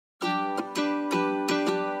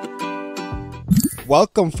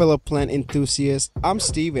Welcome fellow plant enthusiasts, I'm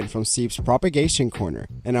Steven from Steve's Propagation Corner,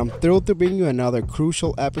 and I'm thrilled to bring you another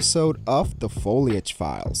crucial episode of the Foliage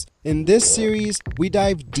Files. In this series, we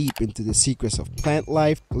dive deep into the secrets of plant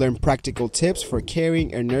life, learn practical tips for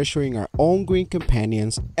caring and nurturing our own green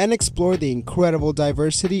companions, and explore the incredible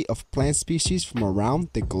diversity of plant species from around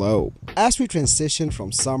the globe. As we transition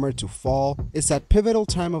from summer to fall, it's that pivotal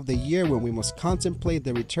time of the year when we must contemplate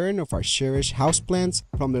the return of our cherished houseplants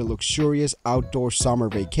from their luxurious outdoor summer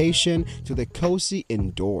vacation to the cozy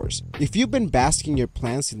indoors. If you've been basking your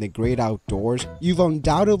plants in the great outdoors, you've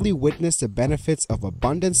undoubtedly witnessed the benefits of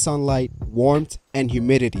abundant sunlight, warmth, and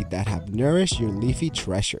humidity that have nourished your leafy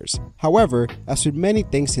treasures. However, as with many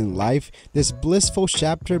things in life, this blissful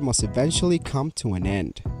chapter must eventually come to an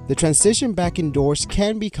end. The transition back indoors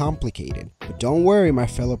can be complicated, but don't worry my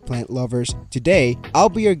fellow plant lovers, today I'll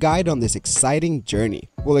be your guide on this exciting journey.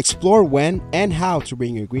 We'll explore when and how to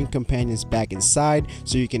bring your green companions back inside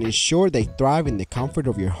so you can ensure they thrive in the comfort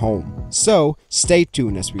of your home. So, stay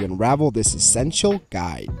tuned as we unravel this essential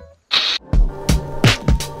guide.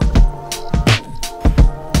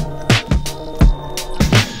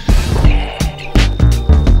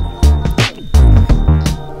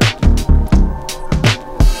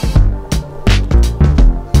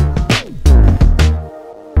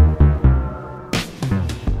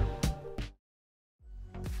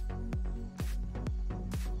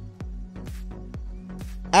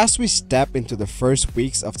 As we step into the first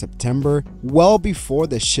weeks of September, well before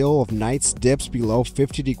the chill of nights dips below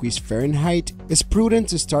 50 degrees Fahrenheit, it's prudent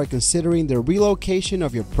to start considering the relocation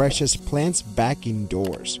of your precious plants back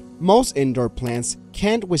indoors. Most indoor plants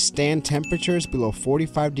can't withstand temperatures below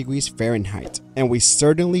 45 degrees Fahrenheit, and we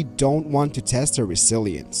certainly don't want to test their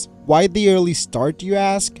resilience. Why the early start, you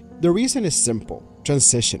ask? The reason is simple: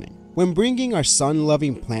 transitioning. When bringing our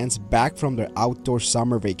sun-loving plants back from their outdoor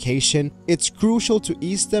summer vacation, it's crucial to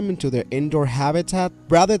ease them into their indoor habitat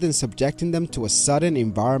rather than subjecting them to a sudden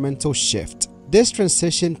environmental shift. This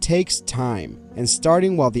transition takes time, and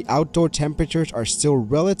starting while the outdoor temperatures are still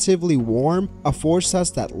relatively warm affords us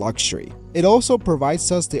that luxury. It also provides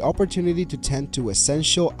us the opportunity to tend to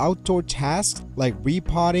essential outdoor tasks like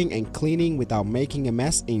repotting and cleaning without making a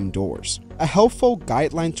mess indoors. A helpful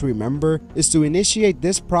guideline to remember is to initiate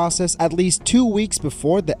this process at least 2 weeks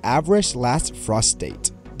before the average last frost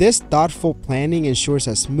date. This thoughtful planning ensures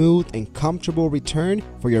a smooth and comfortable return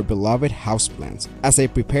for your beloved houseplants as they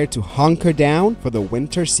prepare to hunker down for the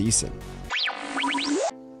winter season.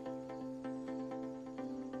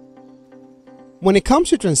 When it comes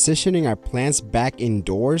to transitioning our plants back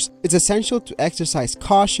indoors, it's essential to exercise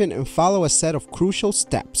caution and follow a set of crucial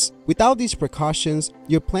steps. Without these precautions,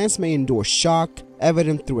 your plants may endure shock,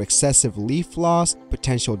 evident through excessive leaf loss,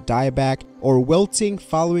 potential dieback, or wilting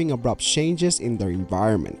following abrupt changes in their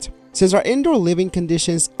environment. Since our indoor living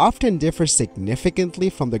conditions often differ significantly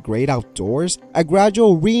from the great outdoors, a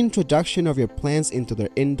gradual reintroduction of your plants into their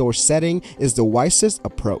indoor setting is the wisest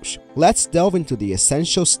approach. Let's delve into the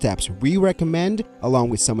essential steps we recommend,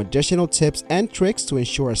 along with some additional tips and tricks to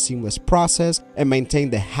ensure a seamless process and maintain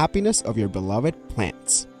the happiness of your beloved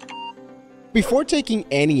plants. Before taking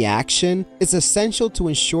any action, it's essential to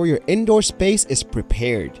ensure your indoor space is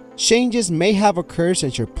prepared. Changes may have occurred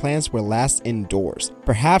since your plants were last indoors.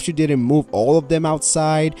 Perhaps you didn't move all of them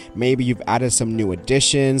outside, maybe you've added some new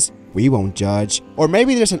additions, we won't judge. Or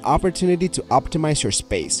maybe there's an opportunity to optimize your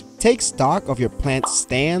space. Take stock of your plant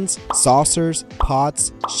stands, saucers,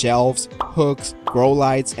 pots, shelves, hooks, grow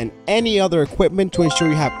lights, and any other equipment to ensure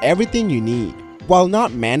you have everything you need. While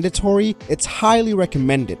not mandatory, it's highly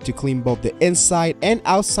recommended to clean both the inside and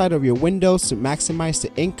outside of your windows to maximize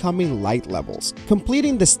the incoming light levels.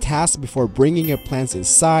 Completing this task before bringing your plants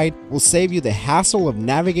inside will save you the hassle of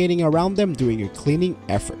navigating around them during your cleaning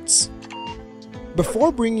efforts.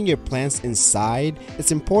 Before bringing your plants inside,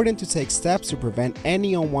 it's important to take steps to prevent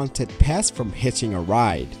any unwanted pests from hitching a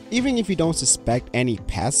ride. Even if you don't suspect any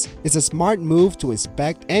pests, it's a smart move to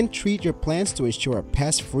inspect and treat your plants to ensure a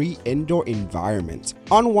pest-free indoor environment.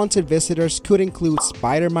 Unwanted visitors could include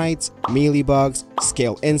spider mites, mealybugs,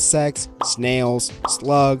 scale insects, snails,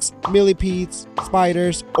 slugs, millipedes,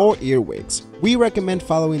 spiders, or earwigs. We recommend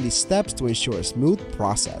following these steps to ensure a smooth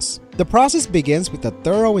process. The process begins with a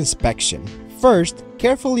thorough inspection. First,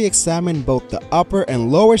 carefully examine both the upper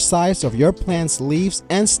and lower sides of your plant's leaves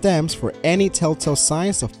and stems for any telltale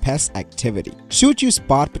signs of pest activity. Should you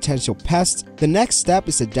spot potential pests, the next step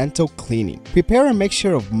is a gentle cleaning. Prepare a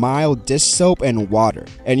mixture of mild dish soap and water,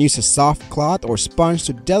 and use a soft cloth or sponge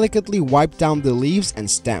to delicately wipe down the leaves and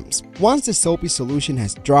stems. Once the soapy solution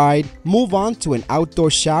has dried, move on to an outdoor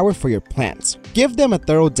shower for your plants. Give them a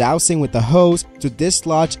thorough dousing with a hose to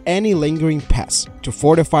dislodge any lingering pests. To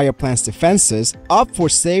fortify your plant's defenses, opt for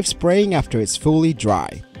safe spraying after it's fully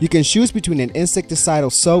dry. You can choose between an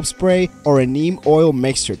insecticidal soap spray or a neem oil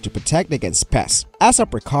mixture to protect against pests. As a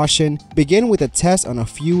precaution, begin with a test on a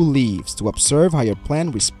few leaves to observe how your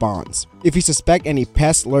plant responds. If you suspect any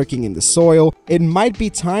pests lurking in the soil, it might be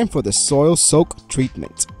time for the soil soak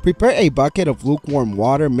treatment. Prepare a bucket of lukewarm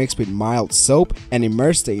water mixed with mild soap and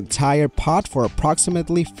immerse the entire pot for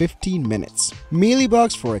approximately 15 minutes.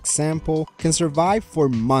 Mealybugs, for example, can survive for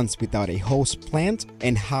months without a host plant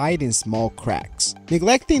and hide in small cracks.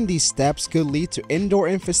 Neglecting these steps could lead to indoor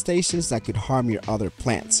infestations that could harm your other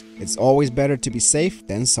plants. It's always better to be safe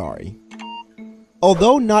than sorry.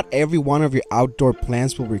 Although not every one of your outdoor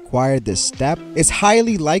plants will require this step, it's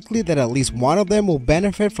highly likely that at least one of them will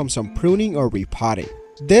benefit from some pruning or repotting.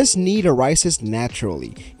 This need arises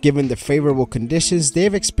naturally, given the favorable conditions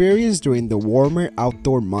they've experienced during the warmer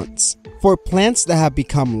outdoor months. For plants that have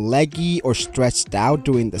become leggy or stretched out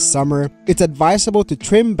during the summer, it's advisable to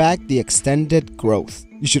trim back the extended growth.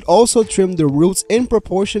 You should also trim the roots in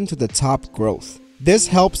proportion to the top growth. This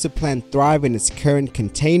helps the plant thrive in its current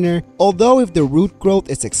container, although if the root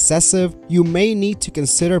growth is excessive, you may need to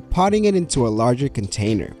consider potting it into a larger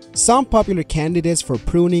container. Some popular candidates for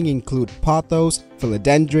pruning include pothos,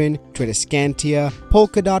 philodendron, tradescantia,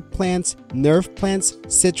 polka dot plants, nerve plants,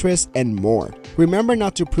 citrus, and more. Remember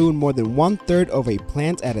not to prune more than 1/3 of a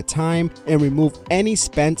plant at a time and remove any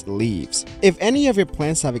spent leaves. If any of your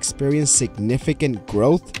plants have experienced significant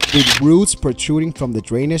growth, with roots protruding from the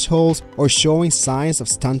drainage holes or showing signs of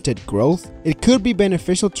stunted growth, it could be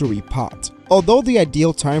beneficial to repot. Although the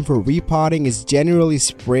ideal time for repotting is generally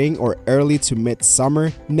spring or early to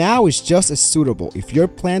mid-summer, now is just as suitable if your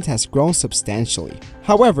plant has grown substantially.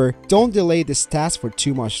 However, don't delay this task for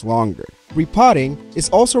too much longer. Repotting is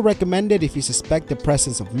also recommended if you suspect the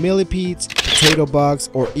presence of millipedes, potato bugs,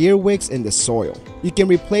 or earwigs in the soil. You can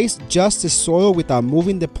replace just the soil without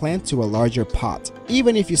moving the plant to a larger pot.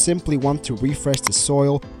 Even if you simply want to refresh the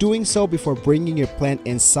soil, doing so before bringing your plant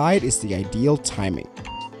inside is the ideal timing.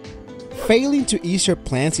 Failing to ease your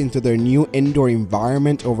plants into their new indoor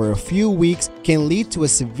environment over a few weeks can lead to a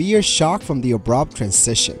severe shock from the abrupt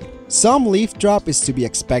transition. Some leaf drop is to be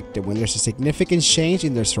expected when there's a significant change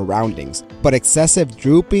in their surroundings, but excessive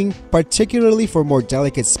drooping, particularly for more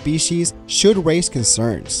delicate species, should raise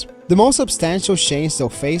concerns. The most substantial change they'll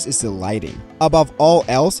face is the lighting. Above all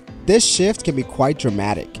else, this shift can be quite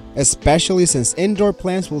dramatic, especially since indoor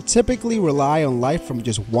plants will typically rely on light from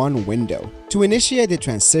just one window. To initiate the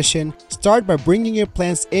transition, start by bringing your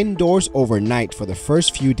plants indoors overnight for the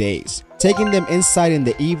first few days, taking them inside in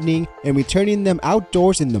the evening and returning them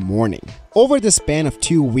outdoors in the morning. Over the span of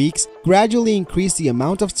 2 weeks, gradually increase the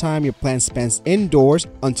amount of time your plant spends indoors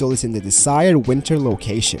until it's in the desired winter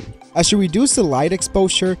location. As you reduce the light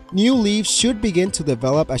exposure, new leaves should begin to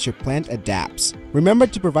develop as your plant adapts. Remember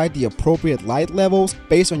to provide the appropriate light levels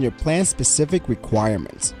based on your plant's specific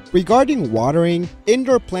requirements. Regarding watering,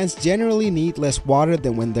 indoor plants generally need less water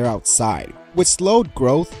than when they're outside. With slowed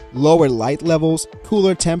growth, lower light levels,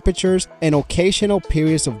 cooler temperatures, and occasional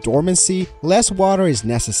periods of dormancy, less water is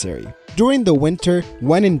necessary. During the winter,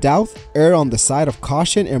 when in doubt, err on the side of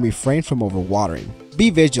caution and refrain from overwatering. Be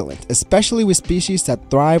vigilant, especially with species that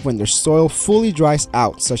thrive when their soil fully dries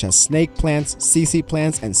out, such as snake plants, CC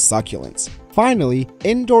plants, and succulents. Finally,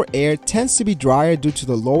 indoor air tends to be drier due to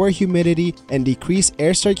the lower humidity and decreased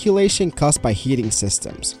air circulation caused by heating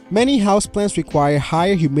systems. Many houseplants require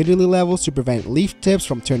higher humidity levels to prevent leaf tips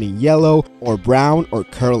from turning yellow or brown or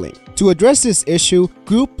curling. To address this issue,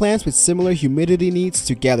 group plants with similar humidity needs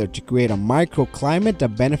together to create a microclimate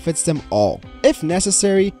that benefits them all. If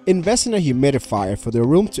necessary, invest in a humidifier for the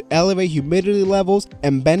room to elevate humidity levels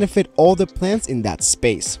and benefit all the plants in that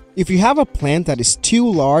space. If you have a plant that is too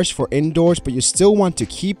large for indoors but you still want to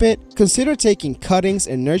keep it, consider taking cuttings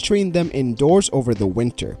and nurturing them indoors over the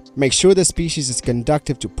winter. Make sure the species is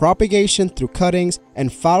conducive to propagation through cuttings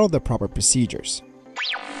and follow the proper procedures.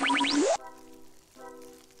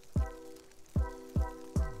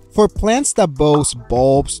 For plants that boast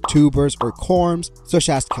bulbs, tubers, or corms, such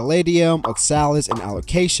as Caladium, Oxalis, and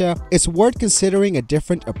Alocasia, it's worth considering a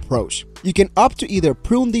different approach. You can opt to either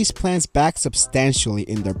prune these plants back substantially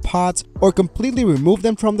in their pots or completely remove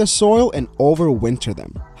them from the soil and overwinter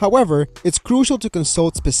them. However, it's crucial to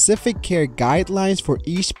consult specific care guidelines for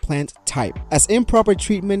each plant type, as improper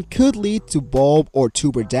treatment could lead to bulb or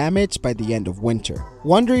tuber damage by the end of winter.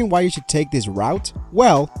 Wondering why you should take this route?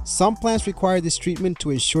 Well, some plants require this treatment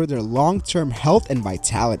to ensure their long-term health and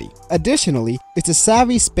vitality. Additionally, it's a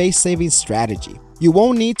savvy space-saving strategy. You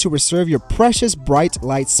won't need to reserve your precious bright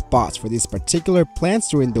light spots for these particular plants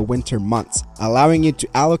during the winter months, allowing you to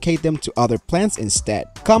allocate them to other plants instead.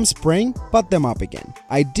 Come spring, bud them up again,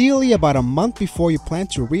 ideally about a month before you plan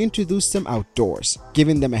to reintroduce them outdoors,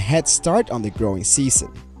 giving them a head start on the growing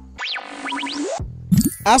season.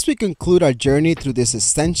 As we conclude our journey through this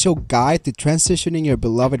essential guide to transitioning your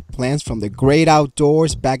beloved plants from the great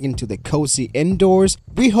outdoors back into the cozy indoors,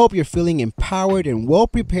 we hope you're feeling empowered and well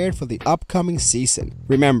prepared for the upcoming season.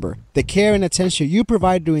 Remember, the care and attention you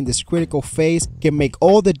provide during this critical phase can make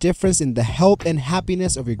all the difference in the health and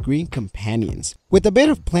happiness of your green companions. With a bit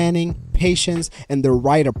of planning, patience, and the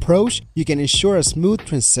right approach, you can ensure a smooth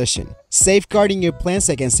transition, safeguarding your plants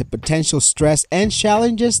against the potential stress and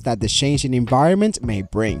challenges that the changing environment may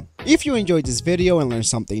bring. If you enjoyed this video and learned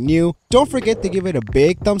something new, don't forget to give it a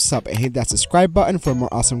big thumbs up and hit that subscribe button for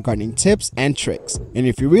more awesome gardening tips and tricks. And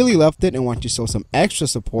if you really loved it and want to show some extra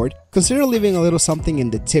support, consider leaving a little something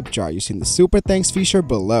in the tip jar using the super thanks feature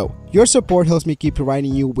below. Your support helps me keep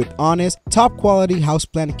providing you with honest, top quality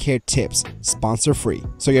houseplant care tips, sponsor free,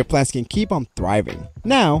 so your plants can keep on thriving.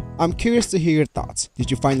 Now, I'm curious to hear your thoughts.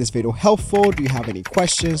 Did you find this video helpful? Do you have any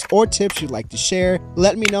questions or tips you'd like to share?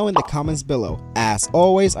 Let me know in the comments below. As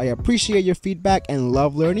always, I appreciate your feedback and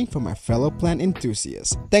love learning from my fellow plant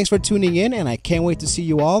enthusiasts. Thanks for tuning in, and I can't wait to see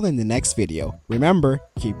you all in the next video. Remember,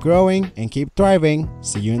 keep growing and keep thriving.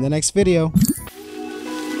 See you in the next video.